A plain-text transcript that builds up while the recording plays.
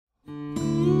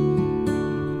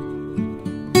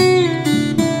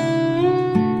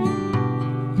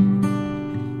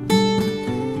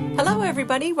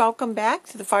everybody, welcome back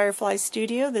to the Firefly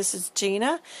Studio. This is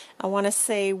Gina. I want to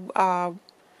say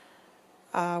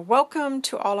welcome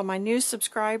to all of my new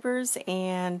subscribers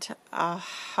and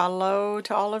hello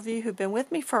to all of you who've been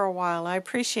with me for a while. I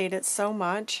appreciate it so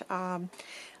much.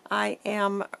 I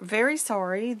am very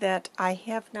sorry that I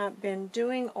have not been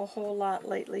doing a whole lot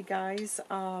lately, guys.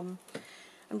 I'm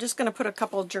just going to put a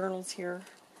couple of journals here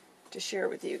to share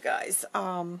with you guys.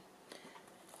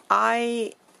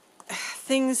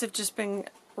 Things have just been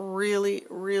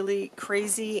really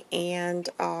crazy, and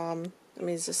let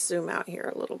me just zoom out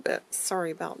here a little bit. Sorry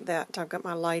about that. I've got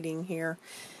my lighting here.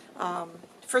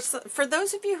 For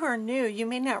those of you who are new, you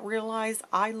may not realize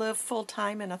I live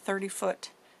full-time in a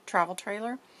 30-foot travel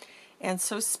trailer, and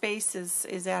so space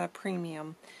is at a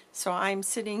premium. So I'm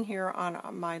sitting here on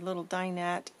my little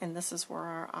dinette, and this is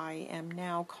where I am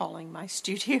now calling my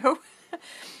studio.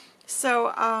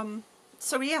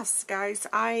 So yes, guys,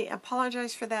 I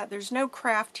apologize for that. There's no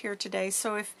craft here today,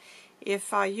 so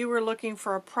if you were looking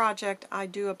for a project, I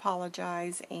do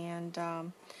apologize, and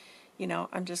you know,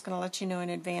 I'm just going to let you know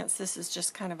in advance. This is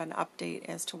just kind of an update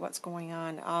as to what's going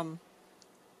on.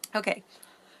 Okay,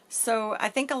 so I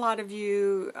think a lot of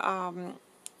you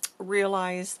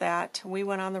realize that we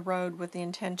went on the road with the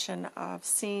intention of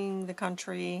seeing the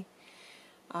country,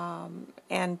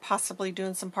 and possibly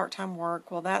doing some part-time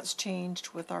work. Well, that's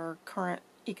changed with our current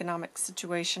economic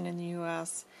situation in the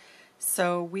U.S.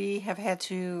 So we have had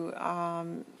to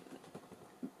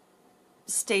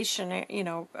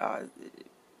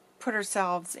put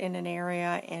ourselves in an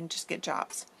area and just get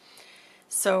jobs.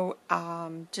 So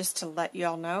just to let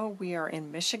y'all know, we are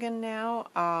in Michigan now.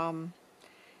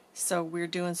 So we're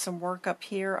doing some work up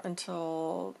here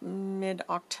until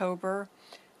mid-October.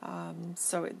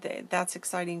 So that's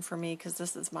exciting for me because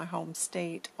this is my home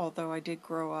state, although I did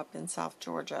grow up in South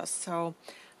Georgia. So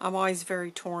I'm always very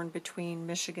torn between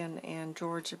Michigan and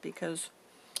Georgia because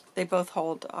they both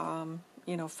hold,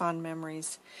 fond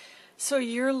memories. So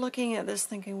you're looking at this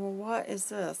thinking, well, what is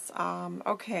this?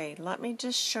 Okay, let me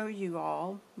just show you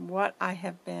all what I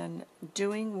have been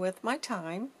doing with my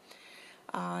time.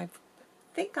 I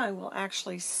think I will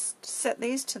actually set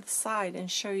these to the side and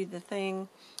show you the thing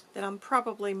that I'm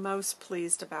probably most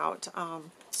pleased about.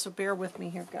 So bear with me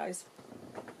here, guys.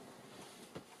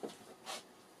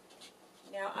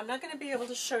 Now, I'm not going to be able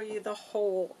to show you the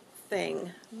whole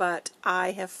thing, but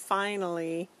I have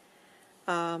finally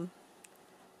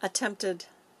attempted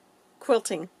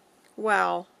quilting.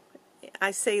 Well,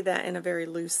 I say that in a very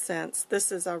loose sense.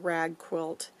 This is a rag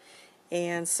quilt,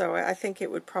 and so I think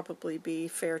it would probably be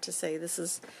fair to say this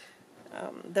is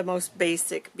the most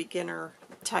basic beginner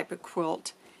type of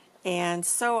quilt. And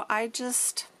so I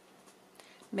just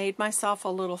made myself a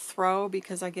little throw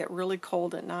because I get really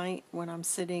cold at night when I'm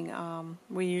sitting.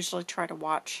 We usually try to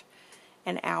watch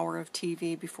an hour of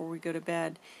TV before we go to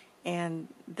bed, and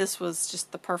this was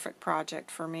just the perfect project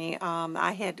for me.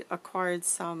 I had acquired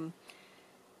some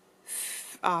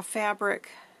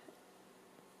fabric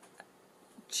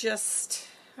just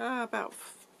about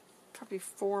probably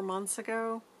 4 months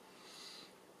ago.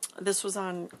 This was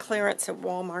on clearance at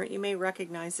Walmart. You may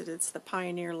recognize it. It's the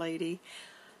Pioneer Lady.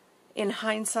 In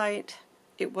hindsight,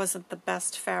 it wasn't the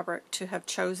best fabric to have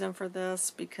chosen for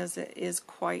this because it is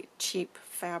quite cheap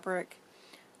fabric.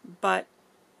 But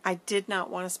I did not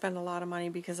want to spend a lot of money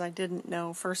because I didn't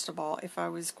know, first of all, if I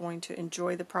was going to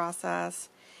enjoy the process.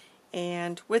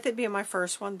 And with it being my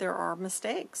first one, there are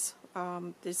mistakes.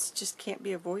 This just can't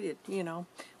be avoided,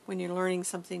 when you're learning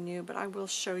something new. But I will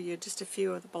show you just a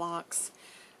few of the blocks.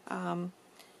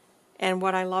 And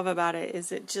what I love about it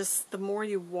is it just, the more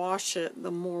you wash it,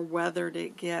 the more weathered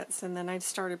it gets. And then I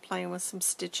started playing with some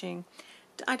stitching.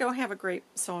 I don't have a great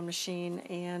sewing machine,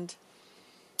 and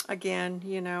again,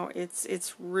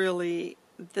 it's really,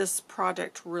 this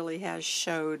project really has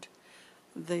showed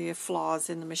the flaws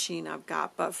in the machine I've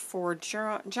got. But for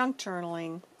junk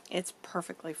journaling, it's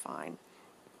perfectly fine.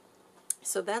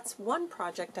 So that's one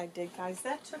project I did, guys.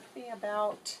 That took me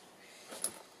about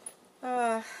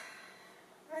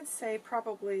I'd say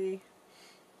probably,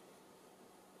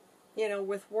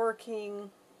 with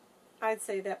working, I'd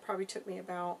say that probably took me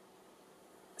about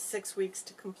 6 weeks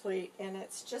to complete, and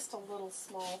it's just a little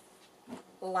small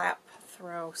lap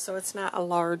throw, so it's not a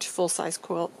large full-size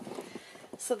quilt.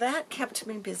 So that kept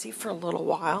me busy for a little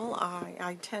while.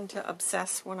 I tend to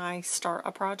obsess when I start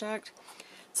a project.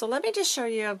 So let me just show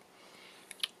you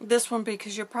this one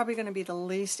because you're probably going to be the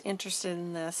least interested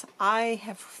in this. I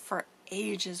have for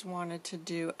ages wanted to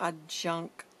do a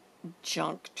junk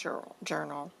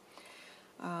journal.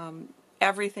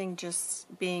 Everything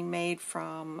just being made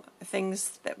from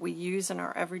things that we use in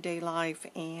our everyday life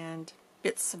and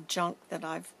bits of junk that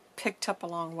I've picked up a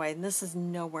long way, and this is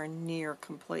nowhere near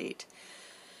complete.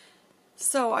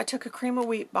 So I took a cream of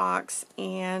wheat box,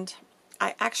 and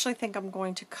I actually think I'm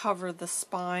going to cover the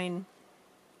spine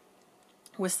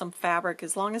with some fabric,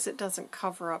 as long as it doesn't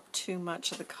cover up too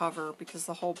much of the cover, because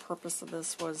the whole purpose of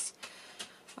this was,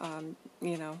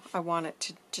 you know, I want it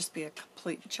to just be a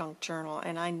complete junk journal.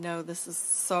 And I know this is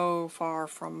so far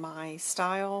from my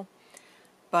style,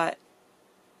 but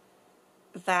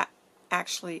that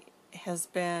actually has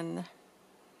been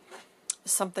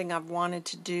something I've wanted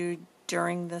to do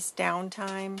during this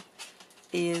downtime,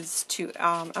 is to,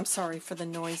 I'm sorry for the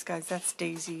noise, guys, that's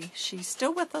Daisy. She's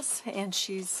still with us, and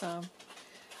she's,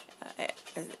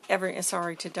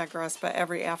 sorry to digress, but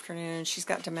every afternoon she's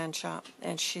got dementia,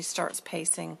 and she starts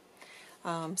pacing.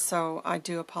 So I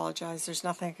do apologize. There's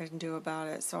nothing I can do about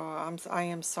it, so I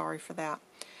am sorry for that.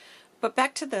 But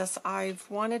back to this, I've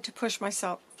wanted to push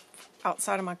myself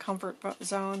outside of my comfort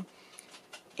zone,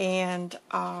 and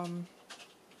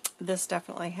this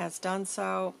definitely has done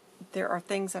so. There are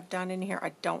things I've done in here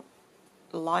I don't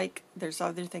like. There's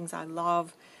other things I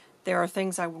love. There are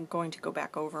things I'm going to go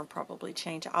back over and probably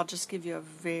change. I'll just give you a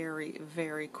very,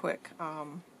 very quick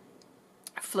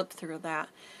flip through of that.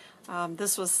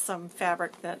 This was some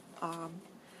fabric that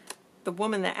the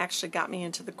woman that actually got me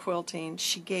into the quilting,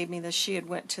 she gave me this. She had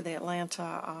went to the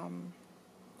Atlanta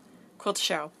quilt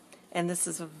show, and this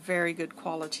is a very good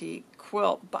quality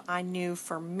quilt, but I knew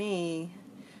for me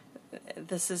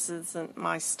this isn't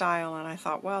my style, and I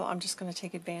thought, well, I'm just going to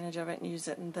take advantage of it and use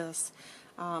it in this.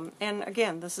 And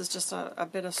again, this is just a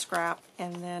bit of scrap,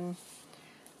 and then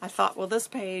I thought, well, this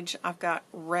page I've got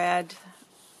red.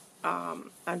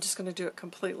 I'm just going to do it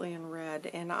completely in red,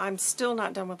 and I'm still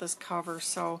not done with this cover,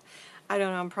 so I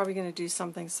don't know, I'm probably going to do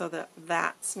something so that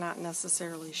that's not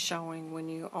necessarily showing when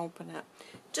you open it.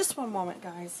 Just one moment,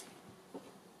 guys.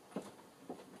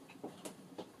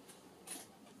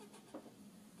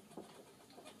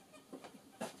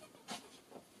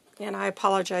 And I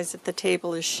apologize if the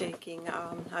table is shaking.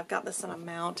 I've got this on a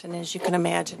mount, and as you can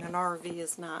imagine, an RV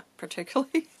is not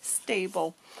particularly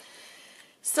stable.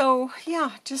 So,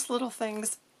 yeah, just little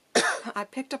things I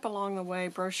picked up along the way.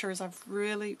 Brochures. I've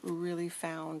really, really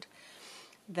found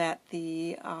that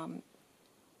the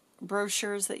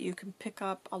brochures that you can pick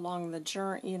up along the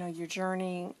journey, you know, your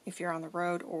journey, if you're on the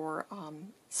road or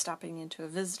stopping into a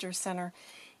visitor center,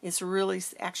 is really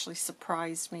actually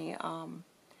surprised me.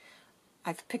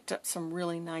 I've picked up some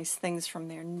really nice things from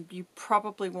there. You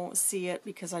probably won't see it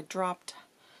because I dropped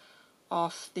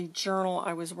off the journal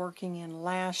I was working in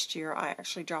last year. I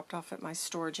actually dropped off at my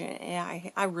storage,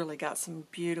 and I really got some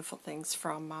beautiful things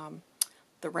from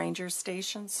the ranger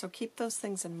station, so keep those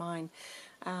things in mind.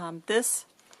 This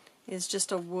is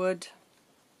just a wood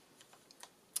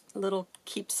little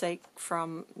keepsake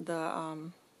from the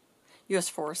U.S.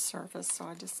 Forest Service, so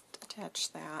I just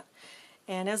attached that.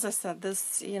 And as I said,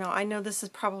 this, you know, I know this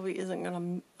probably isn't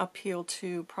going to appeal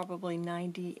to probably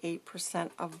 98%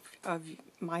 of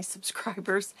my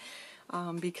subscribers,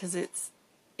 because it's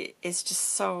just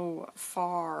so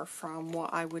far from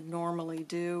what I would normally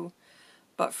do.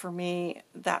 But for me,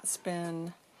 that's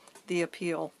been the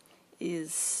appeal,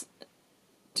 is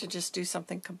to just do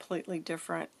something completely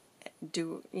different.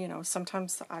 You know,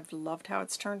 sometimes I've loved how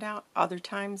it's turned out, other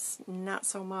times not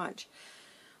so much.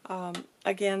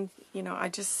 Again, you know, I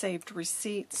just saved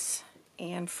receipts,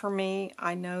 and for me,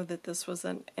 I know that this was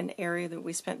an area that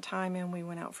we spent time in. We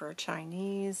went out for a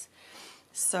Chinese,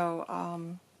 so,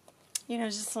 you know,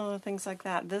 just some of the things like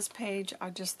that. This page, I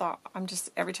just thought,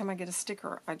 every time I get a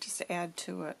sticker, I just add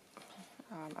to it.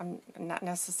 I'm not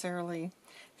necessarily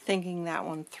thinking that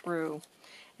one through.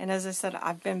 And as I said,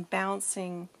 I've been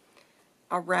bouncing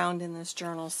around in this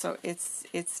journal, so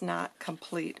it's not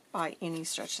complete by any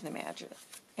stretch of the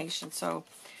imagination. So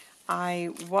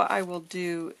what I will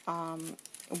do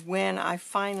when I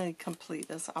finally complete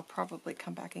this, I'll probably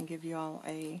come back and give you all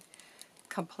a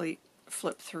complete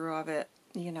flip through of it.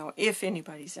 You know, if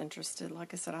anybody's interested.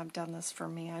 Like I said, I've done this for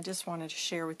me. I just wanted to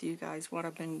share with you guys what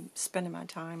I've been spending my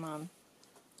time on.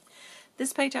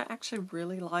 This page I actually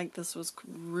really like. This was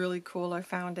really cool. I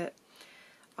found it.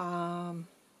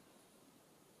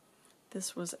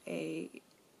 This was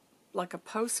like a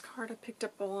postcard I picked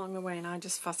up along the way, and I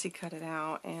just fussy cut it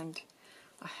out, and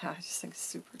I just think it's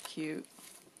super cute.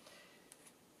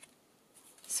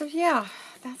 So yeah,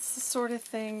 that's the sort of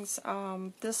things.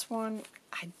 This one,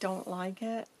 I don't like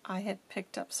it. I had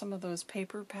picked up some of those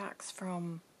paper packs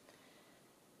from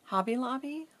Hobby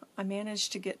Lobby. I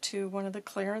managed to get to one of the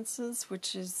clearances,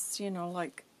 which is, you know,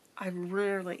 like, I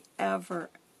rarely ever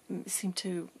seem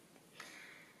to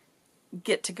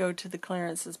get to go to the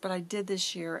clearances, but I did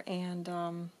this year, and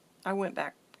I went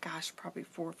back gosh, probably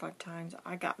 4 or 5 times.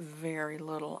 I got very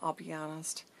little, I'll be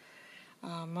honest.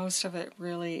 Most of it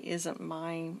really isn't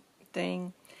my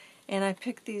thing. And I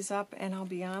picked these up, and I'll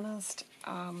be honest,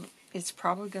 it's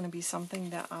probably going to be something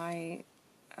that I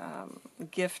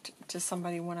gift to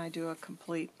somebody when I do a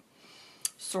complete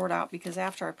sort out, because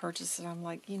after I purchase it, I'm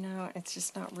like, you know, it's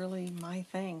just not really my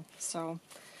thing. So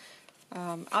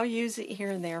I'll use it here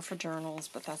and there for journals,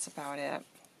 but that's about it.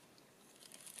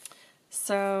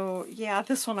 So yeah,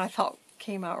 this one I thought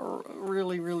came out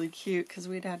really, really cute, because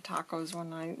we'd had tacos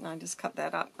one night, and I just cut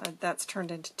that up. That's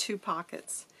turned into 2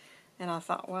 pockets, and I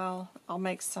thought, well, I'll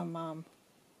make some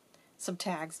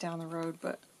tags down the road.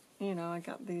 But you know, I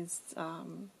got these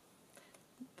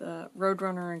the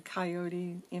Roadrunner and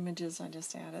Coyote images I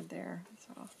just added there.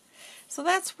 So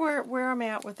that's where I'm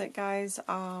at with it, guys.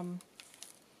 And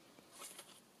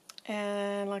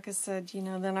like I said, you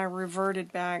know, then I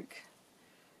reverted back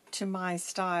to my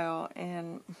style,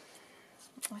 and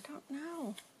I don't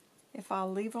know if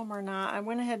I'll leave them or not. I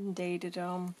went ahead and dated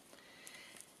them,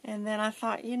 and then I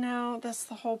thought, you know, that's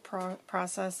the whole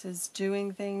process, is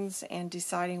doing things and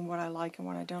deciding what I like and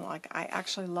what I don't like. I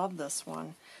actually love this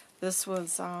one. This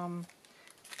was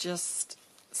just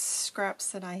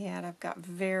scraps that I had. I've got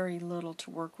very little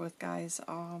to work with, guys.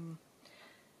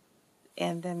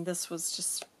 And then this was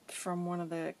just from one of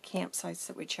the campsites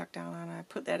that we checked out on. I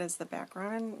put that as the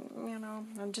background, and you know,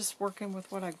 I'm just working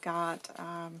with what I've got.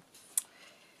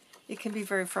 It can be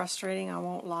very frustrating, I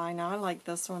won't lie. Now I like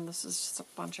this one. This is just a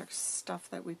bunch of stuff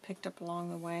that we picked up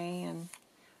along the way, and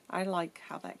I like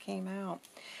how that came out.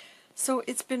 So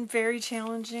it's been very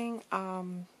challenging.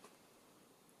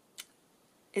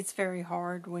 It's very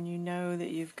hard when you know that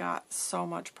you've got so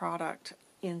much product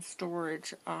in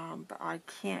storage, but I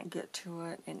can't get to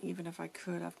it, and even if I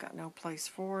could, I've got no place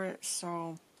for it.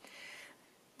 So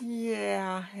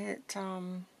yeah,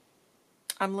 I'm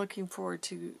looking forward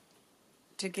to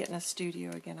getting a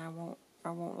studio again. I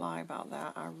won't lie about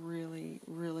that. I really,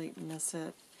 really miss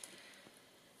it.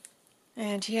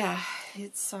 And yeah,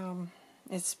 it's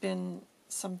been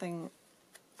something.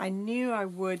 I knew I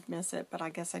would miss it, but I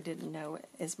guess I didn't know it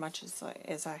as much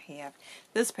as I have.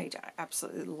 This page, I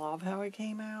absolutely love how it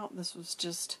came out. This was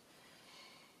just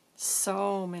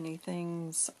so many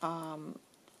things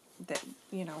that,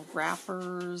 you know,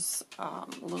 wrappers, a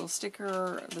little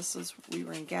sticker. We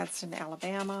were in Gadsden,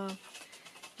 Alabama,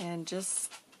 and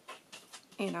just,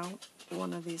 you know,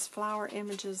 one of these flower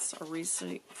images, a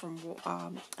receipt from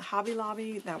Hobby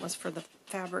Lobby. That was for the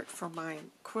fabric for my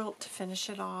quilt to finish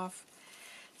it off.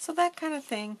 So that kind of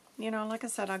thing, you know, like I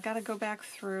said, I've got to go back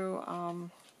through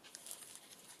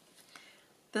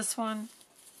this one,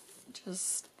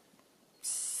 just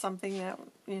something that,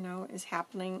 you know, is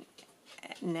happening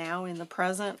now in the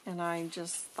present, and I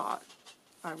just thought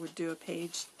I would do a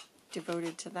page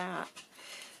devoted to that.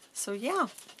 So yeah,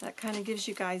 that kind of gives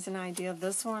you guys an idea.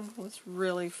 This one was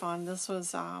really fun. This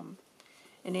was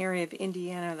an area of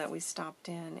Indiana that we stopped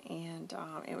in, and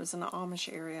it was an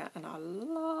Amish area, and I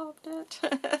loved it.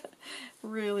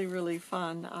 Really, really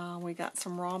fun. We got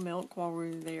some raw milk while we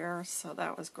were there, so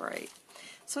that was great.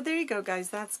 So there you go, guys.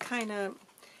 That's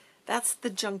the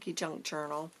Junky Junk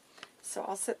Journal. So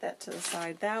I'll set that to the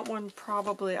side. That one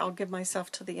probably I'll give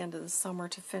myself to the end of the summer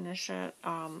to finish it.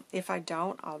 If I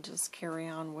don't, I'll just carry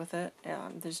on with it.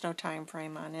 There's no time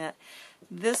frame on it.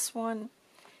 This one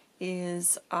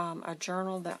is a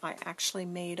journal that I actually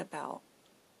made about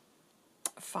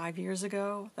 5 years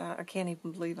ago. I can't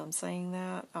even believe I'm saying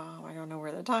that. I don't know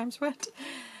where the times went.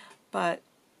 But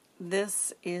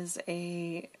this is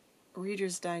a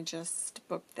Reader's Digest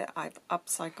book that I've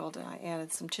upcycled, and I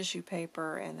added some tissue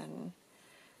paper and then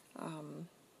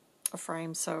a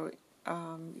frame. So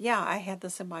yeah, I had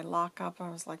this in my lockup. I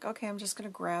was like, okay, I'm just going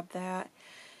to grab that.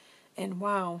 And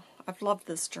wow, I've loved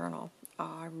this journal.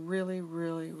 I really,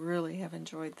 really, really have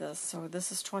enjoyed this. So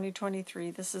this is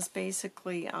 2023. This is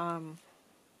basically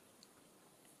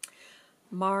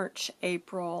March,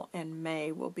 April, and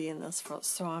May will be in this.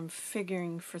 So I'm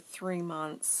figuring for 3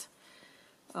 months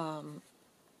I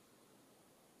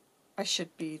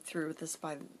should be through with this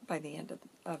by the end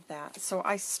of that. So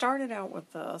I started out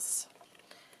with this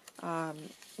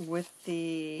with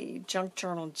the Junk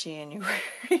Journal January.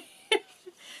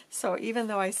 So even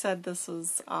though I said this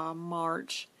is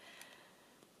March,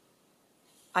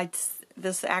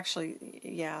 this actually,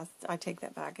 yeah, I take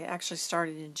that back. It actually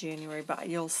started in January, but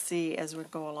you'll see as we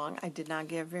go along, I did not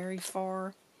get very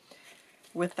far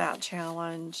with that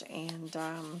challenge, and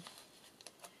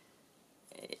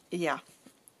yeah,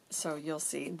 so you'll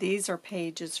see. These are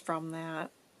pages from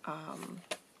that.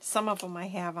 Some of them I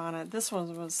have on it. This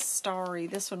one was Starry.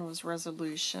 This one was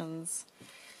Resolutions.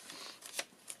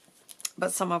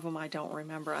 but some of them I don't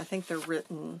remember. I think they're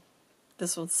written.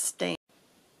 This one's stained.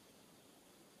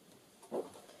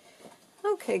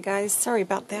 Okay guys, sorry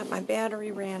about that. My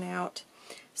battery ran out.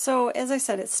 So as I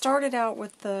said, it started out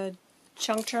with the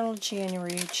Junk Journal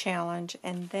January challenge,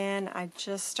 and then I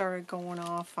just started going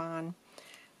off on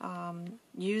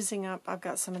using up. I've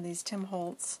got some of these Tim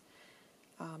Holtz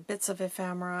bits of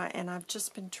ephemera, and I've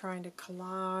just been trying to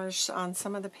collage on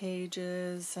some of the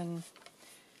pages and,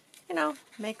 you know,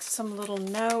 make some little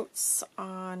notes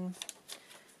on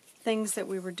things that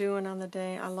we were doing on the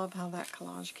day. I love how that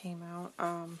collage came out.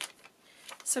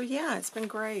 So yeah, it's been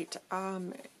great.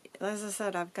 As I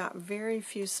said, I've got very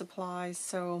few supplies,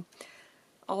 so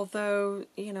although,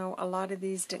 you know, a lot of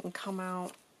these didn't come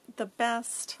out the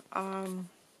best, I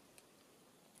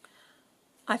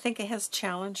think it has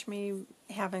challenged me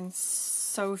having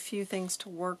so few things to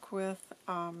work with,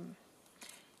 and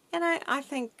I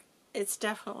think it's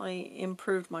definitely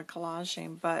improved my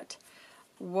collaging, but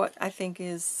what I think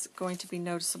is going to be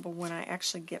noticeable when I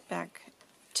actually get back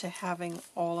to having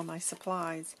all of my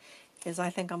supplies is I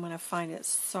think I'm going to find it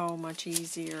so much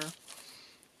easier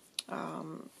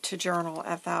to journal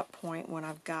at that point when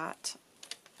I've got,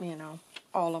 you know,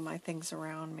 all of my things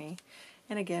around me.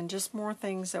 And again, just more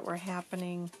things that were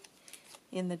happening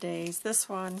in the days. This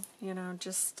one, you know,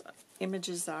 just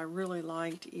images that I really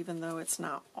liked, even though it's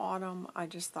not autumn. I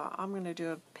just thought I'm going to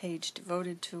do a page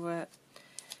devoted to it.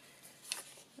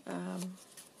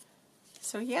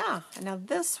 So yeah, now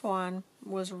this one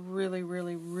was really,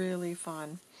 really, really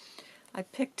fun. I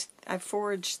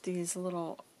foraged these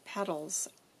little petals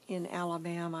in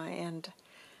Alabama, and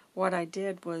what I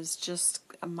did was just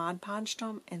Mod Podged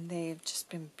them, and they've just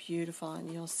been beautiful,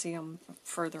 and you'll see them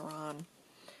further on.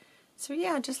 So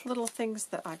yeah, just little things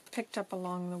that I picked up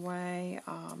along the way.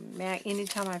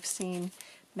 Anytime I've seen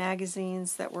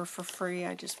magazines that were for free,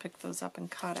 I just picked those up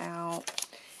and cut out.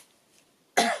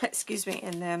 Excuse me,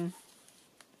 and then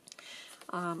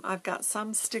I've got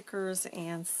some stickers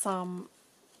and some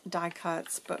die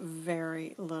cuts, but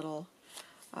very little.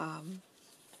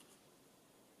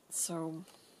 So,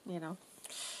 you know,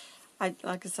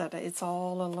 like I said, it's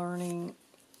all a learning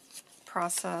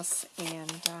process,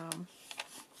 and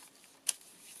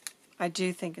I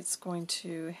do think it's going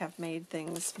to have made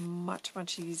things much,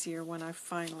 much easier when I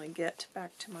finally get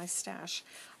back to my stash.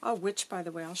 Oh, which, by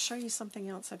the way, I'll show you something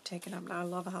else I've taken up. I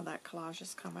love how that collage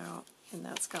has come out, and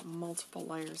that's got multiple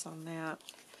layers on that.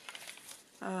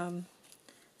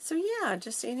 So yeah,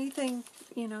 just anything,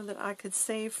 you know, that I could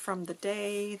save from the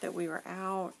day that we were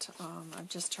out. I've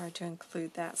just tried to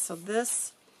include that. So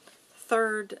this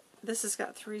has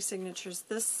got 3 signatures.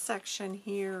 This section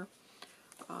here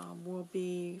will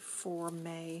be for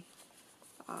May.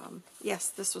 Yes,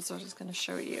 this was what I was going to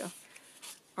show you.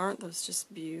 Aren't those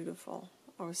just beautiful?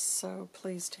 I was so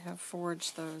pleased to have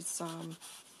foraged those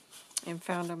and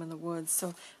found them in the woods.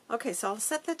 So, okay, so I'll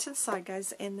set that to the side,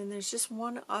 guys, and then there's just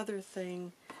one other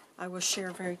thing I will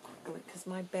share very quickly because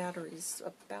my battery's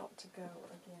about to go again.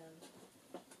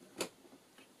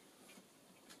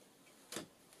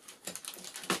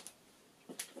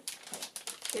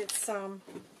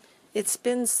 It's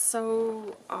been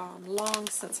so long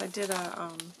since I did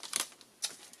a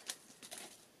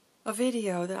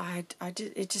video that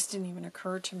it just didn't even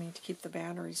occur to me to keep the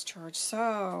batteries charged.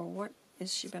 So what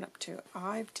has she been up to?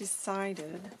 I've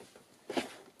decided,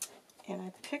 and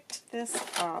I picked this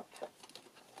up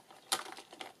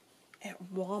at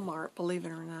Walmart, believe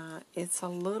it or not. It's a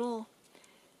little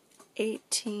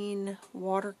 18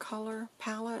 watercolor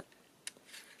palette,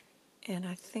 and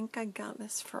I think I got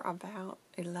this for about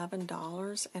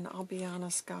 $11, and I'll be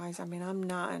honest, guys, I mean, I'm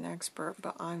not an expert,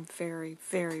 but I'm very,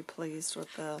 very pleased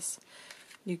with this.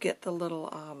 You get the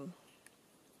little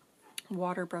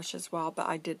water brush as well, but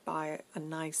I did buy a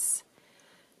nice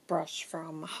brush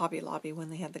from Hobby Lobby when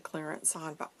they had the clearance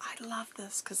on. But I love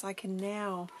this because I can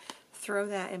now throw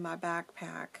that in my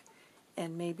backpack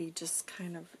and maybe just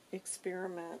kind of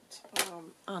experiment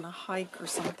on a hike or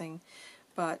something.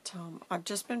 But I've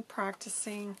just been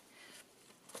practicing.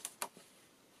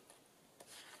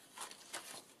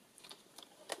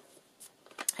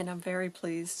 And I'm very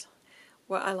pleased.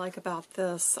 What I like about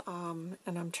this, and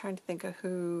I'm trying to think of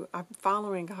who, I'm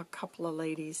following a couple of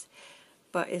ladies,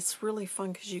 but it's really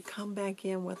fun because you come back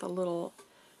in with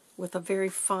a very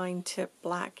fine tip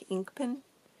black ink pen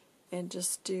and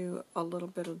just do a little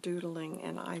bit of doodling,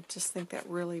 and I just think that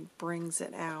really brings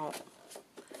it out.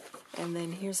 And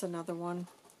then here's another one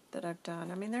that I've done.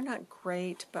 I mean, they're not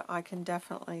great, but I can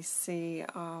definitely see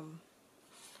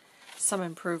some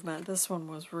improvement. This one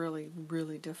was really,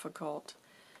 really difficult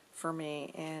for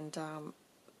me, and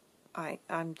I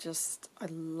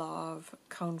love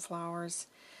coneflowers.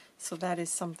 So that is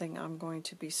something I'm going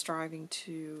to be striving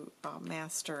to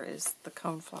master, is the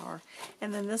coneflower.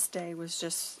 And then this day was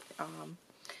just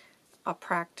a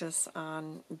practice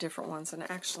on different ones. And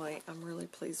actually, I'm really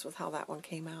pleased with how that one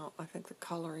came out. I think the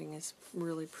coloring is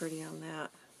really pretty on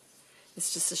that.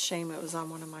 It's just a shame it was on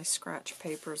one of my scratch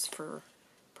papers for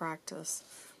practice.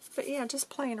 But yeah, just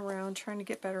playing around, trying to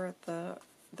get better at the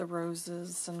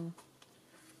roses. And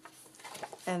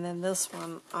then this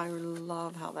one, I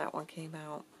love how that one came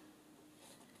out.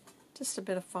 Just a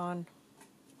bit of fun.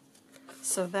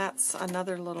 So that's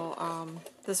another little,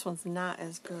 this one's not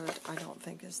as good, I don't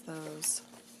think, as those.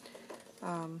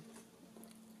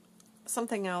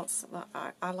 Something else,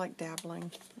 I like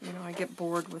dabbling. You know, I get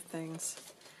bored with things.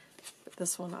 But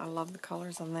this one, I love the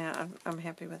colors on that. I'm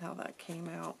happy with how that came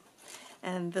out.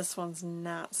 And this one's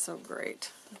not so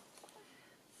great.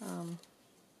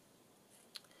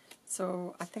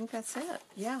 So I think that's it.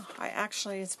 Yeah,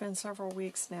 it's been several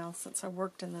weeks now since I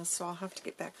worked in this, so I'll have to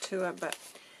get back to it. But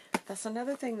that's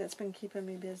another thing that's been keeping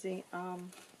me busy.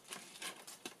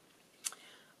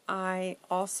 I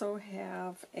also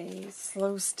have a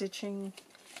slow stitching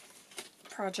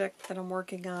project that I'm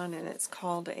working on, and it's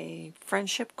called a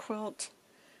friendship quilt.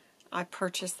 I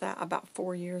purchased that about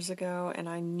 4 years ago, and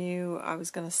I knew I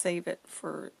was going to save it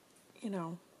for, you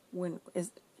know,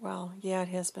 it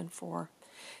has been 4.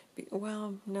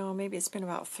 Well, no, maybe it's been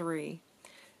about 3,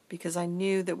 because I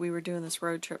knew that we were doing this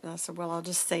road trip, and I said, well, I'll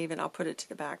just save it, I'll put it to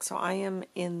the back. So I am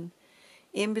in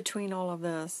between all of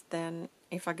this. Then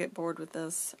if I get bored with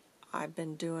this, I've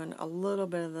been doing a little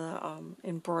bit of the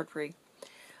embroidery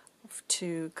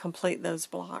to complete those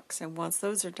blocks, and once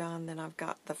those are done, then I've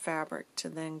got the fabric to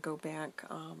then go back.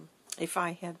 If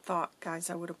I had thought, guys,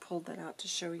 I would have pulled that out to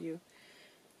show you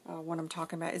what I'm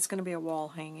talking about. It's going to be a wall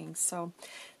hanging. So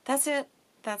that's it.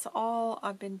 That's all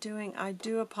I've been doing. I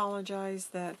do apologize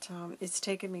that it's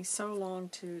taken me so long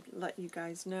to let you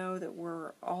guys know that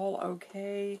we're all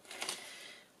okay.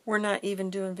 We're not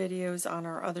even doing videos on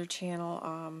our other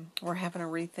channel. We're having a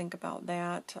rethink about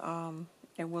that, and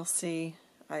we'll see.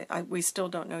 We still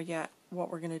don't know yet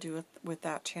what we're going to do with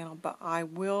that channel, but I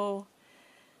will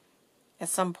at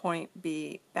some point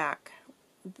be back.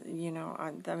 You know,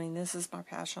 I mean, this is my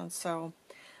passion, so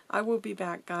I will be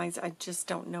back, guys. I just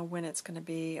don't know when it's going to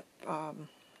be. I'm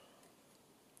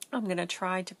going to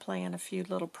try to plan a few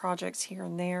little projects here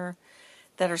and there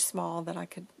that are small that I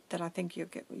think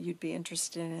you'd be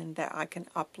interested in, that I can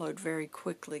upload very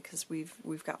quickly, because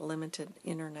we've got limited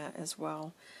internet as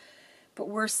well. But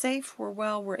we're safe, we're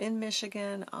well, we're in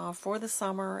Michigan for the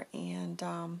summer, and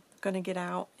going to get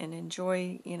out and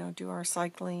enjoy, you know, do our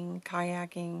cycling,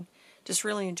 kayaking, just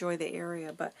really enjoy the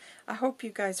area. But I hope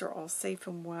you guys are all safe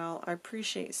and well. I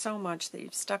appreciate so much that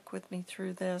you've stuck with me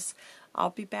through this. I'll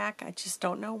be back. I just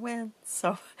don't know when.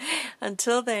 So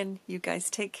until then, you guys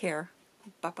take care.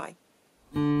 Bye-bye.